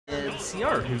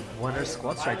CR, who won our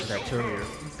squad strike match earlier.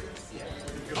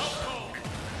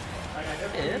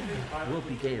 And we'll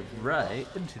be getting right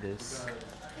into this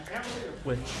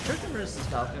with Joker versus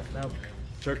Falco. Now,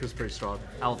 Joker's pretty strong.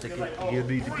 I don't think you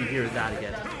need to be hearing that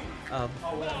again.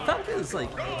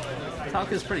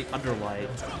 Falco's pretty underlying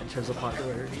in terms of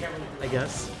popularity, I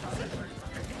guess.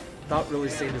 Not really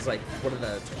seen as like one of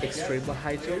the extreme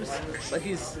high tiers, but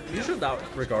he's usually not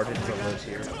regarded as a low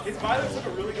tier.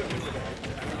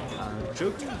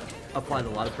 Joker applied a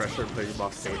lot of pressure and put him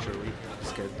off stage early.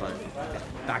 It's good, but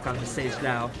back on the stage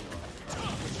now.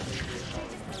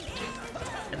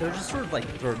 And they're just sort of like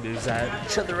throwing moves at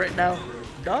each other right now.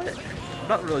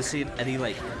 Not really seeing any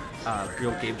like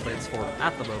real game plans for him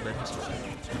at the moment.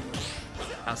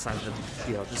 Outside of them,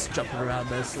 you know, just jumping around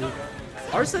mostly.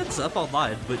 Arsen's up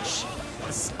online, which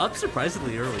is up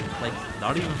surprisingly early, like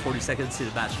not even 40 seconds to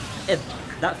the match. And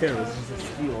that fair was just a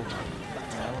steal.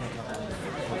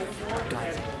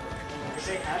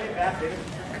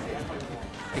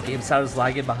 The game sound is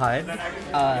lagging behind. Yeah,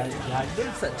 I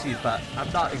noticed that too, but I'm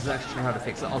not exactly sure how to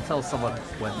fix it. I'll tell someone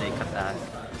when they come back.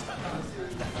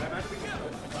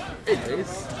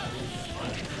 Anyways,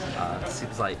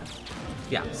 seems like,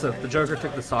 yeah, so the Joker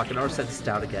took the stock and Arsen's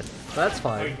down again, but that's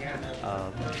fine.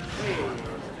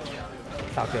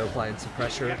 Falco applying some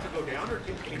pressure.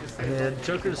 And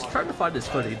Joker's trying to find his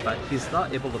footing, but he's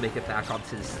not able to make it back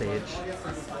onto the stage.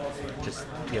 Just,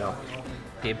 you know,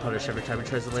 game punish every time he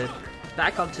tries to land.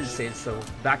 Back onto the stage, so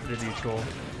back into neutral.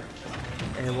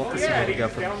 And we'll have to see where we go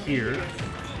from here.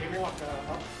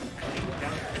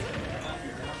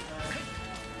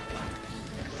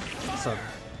 Some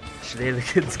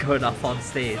shenanigans going off on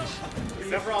stage.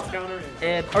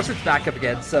 And Arsen's back up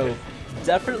again, so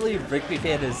definitely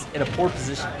RigbyFan is in a poor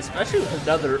position, especially with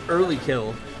another early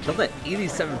kill. Killed at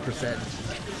 87%.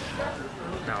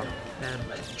 Now, and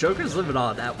Joker's living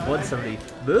on at 170.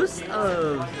 Most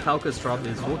of Falco's strong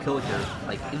moves will kill here,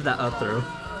 like in that up throw.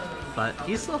 But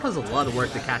he still has a lot of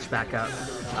work to catch back up,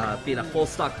 being a full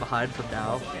stock behind from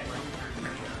now.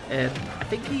 And I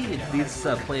think he needs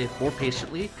to play more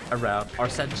patiently around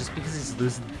Arsen just because he's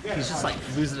just like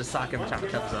losing his stock every time it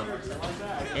comes up.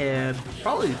 And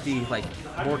probably be like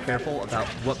more careful about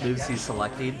what moves he's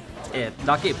selecting and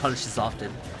not get punished as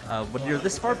often. When you're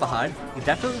this far behind, you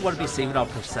definitely want to be saving on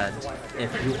percent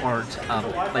if you aren't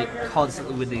like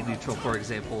constantly winning neutral, for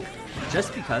example,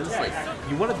 just because like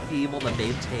you want to be able to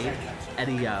maintain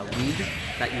any lead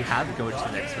that you have going to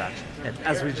the next match. And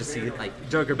as we just see, like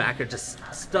Joker backer just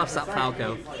stuffs out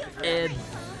Falco, and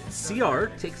CR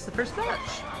takes the first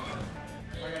match.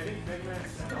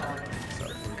 So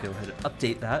we'll go ahead and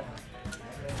update that.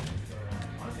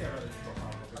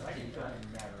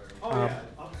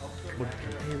 What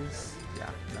is, yeah,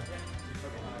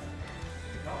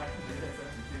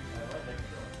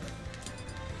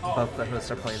 no. Both the hosts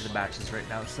are playing the matches right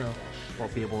now, so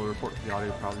won't be able to report the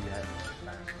audio probably yet.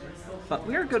 But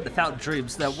we are good to Fountain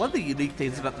Dreams. Now, one of the unique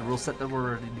things about the rule set that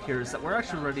we're running here is that we're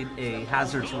actually running a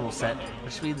hazards rule set,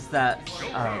 which means that,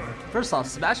 first off,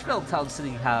 Smashville and Town City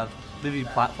have moving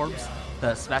platforms.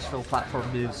 The Smashville platform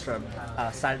moves from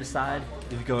side to side,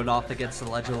 maybe going off against the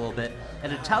ledge a little bit.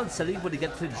 And in Town City, when you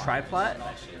get to the tri-plat,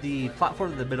 the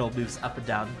platform in the middle moves up and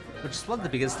down, which is one of the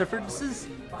biggest differences.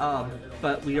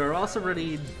 But we are also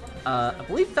running, I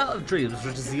believe, Fountain of Dreams,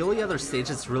 which is the only other stage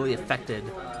that's really affected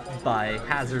by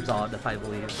hazards on, if I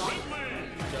believe.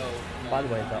 By the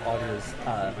way, the audio is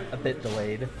a bit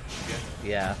delayed.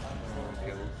 Yeah.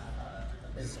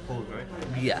 It's pulled, right?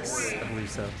 Yes, I believe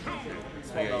so.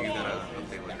 So yeah, you gotta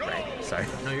update like Right, sorry.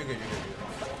 No, you're good,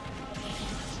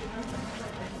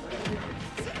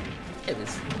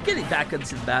 Anyways, getting back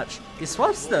into the match, he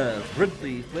swaps to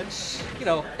Ridley, which, you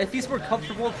know, if he's more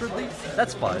comfortable with Ridley,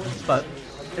 that's fine. But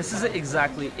this isn't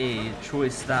exactly a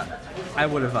choice that I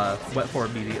would have went for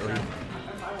immediately.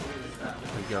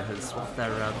 Let me go ahead and swap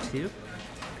that around too.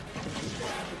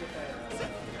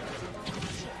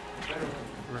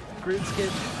 Green skin.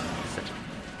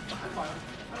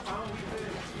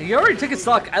 He already took his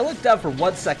stock. I looked down for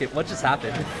 1 second. What just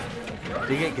happened? Did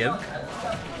he get gimped?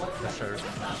 Not sure.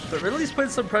 But Ridley's putting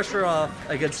some pressure off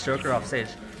against Joker off stage.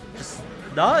 Just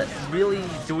not really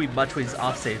doing much when he's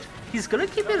off stage. He's gonna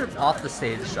keep it off the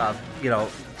stage, you know,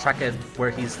 checking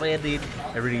where he's landing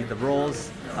and reading the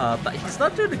rolls. But he's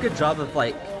not doing a good job of,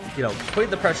 like, you know, putting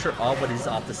the pressure on when he's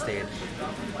off the stage.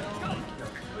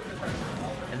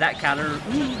 And that counter,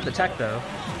 the tech though.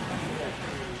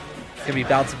 Gonna be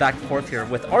bouncing back and forth here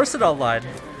with Arsen online.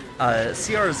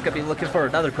 CR is gonna be looking for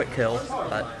another quick kill,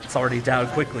 but it's already down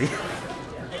quickly.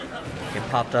 Get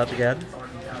popped up again.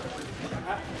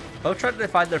 both trying to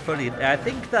find their footing, and I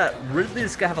think that Ridley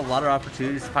is going to have a lot of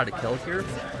opportunities to find a kill here.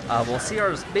 While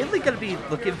CR is mainly going to be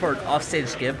looking for an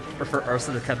offstage gimp or for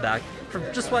Ursa to come back, from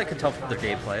just what I can tell from their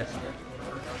gameplay.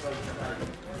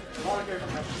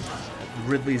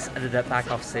 Ridley's ended up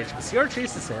back off stage. CR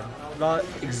chases him, not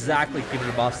exactly keeping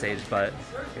him off stage, but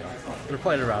you know, they're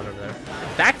playing around over there.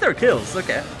 Back their kills,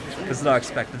 okay. Was not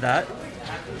expecting that.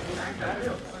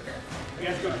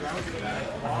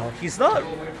 He's not,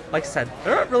 like I said,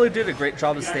 they're not really doing a great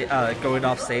job of going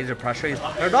off stage and pressuring.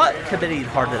 They're not committing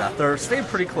hard enough. They're staying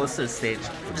pretty close to the stage,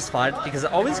 which is fine because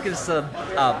it always gives them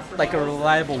like a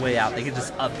reliable way out. They can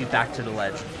just be back to the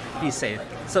ledge, be safe.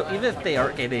 So even if they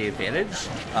aren't gaining advantage,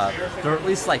 they're at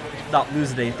least like not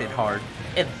losing anything hard.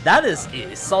 And that is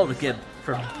a solid gimp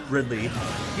from Ridley.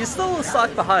 He's still a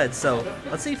stock behind, so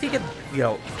let's see if he can, you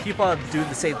know, keep on doing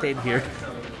the same thing here.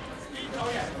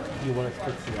 You want to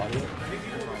fix the audio?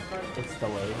 It's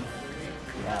delayed.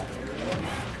 Yeah.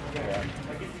 Yeah.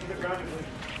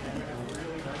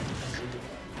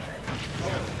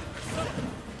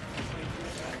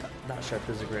 Not sure if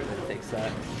there's a great way to fix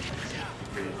that.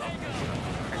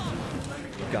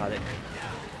 Got it.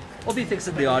 We'll be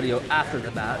fixing the audio after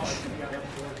the match.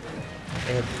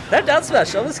 And that down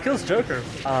smash almost kills Joker.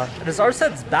 And his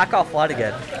Arsen's back offline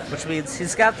again, which means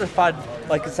he's got to find,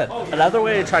 like I said, another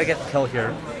way to try to get the kill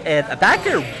here. And a back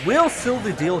air will seal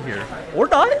the deal here. Or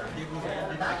not.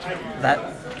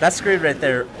 That screen right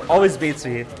there always beats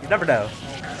me. You never know.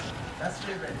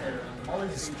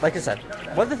 Like I said,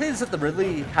 one of the things that the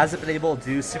Ridley hasn't been able to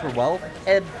do super well,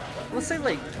 and let's say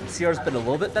like CR's been a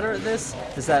little bit better at this,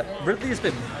 is that Ridley has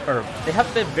been, or they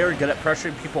haven't been very good at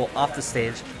pressuring people off the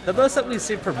stage. The most that we've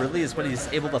seen from Ridley is when he's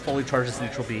able to fully charge his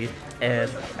neutral B,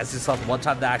 and as you saw the one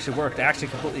time that actually worked, they actually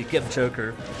completely give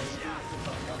Joker.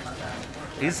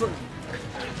 He's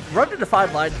running a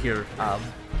fine line here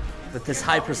with this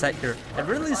high percent here, and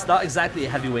Ridley's not exactly a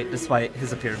heavyweight despite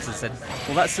his appearances, and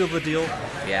will that seal the deal?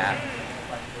 Yeah.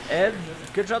 And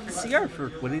good job to CR for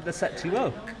winning the set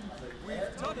 2-0.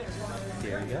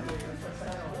 There we go.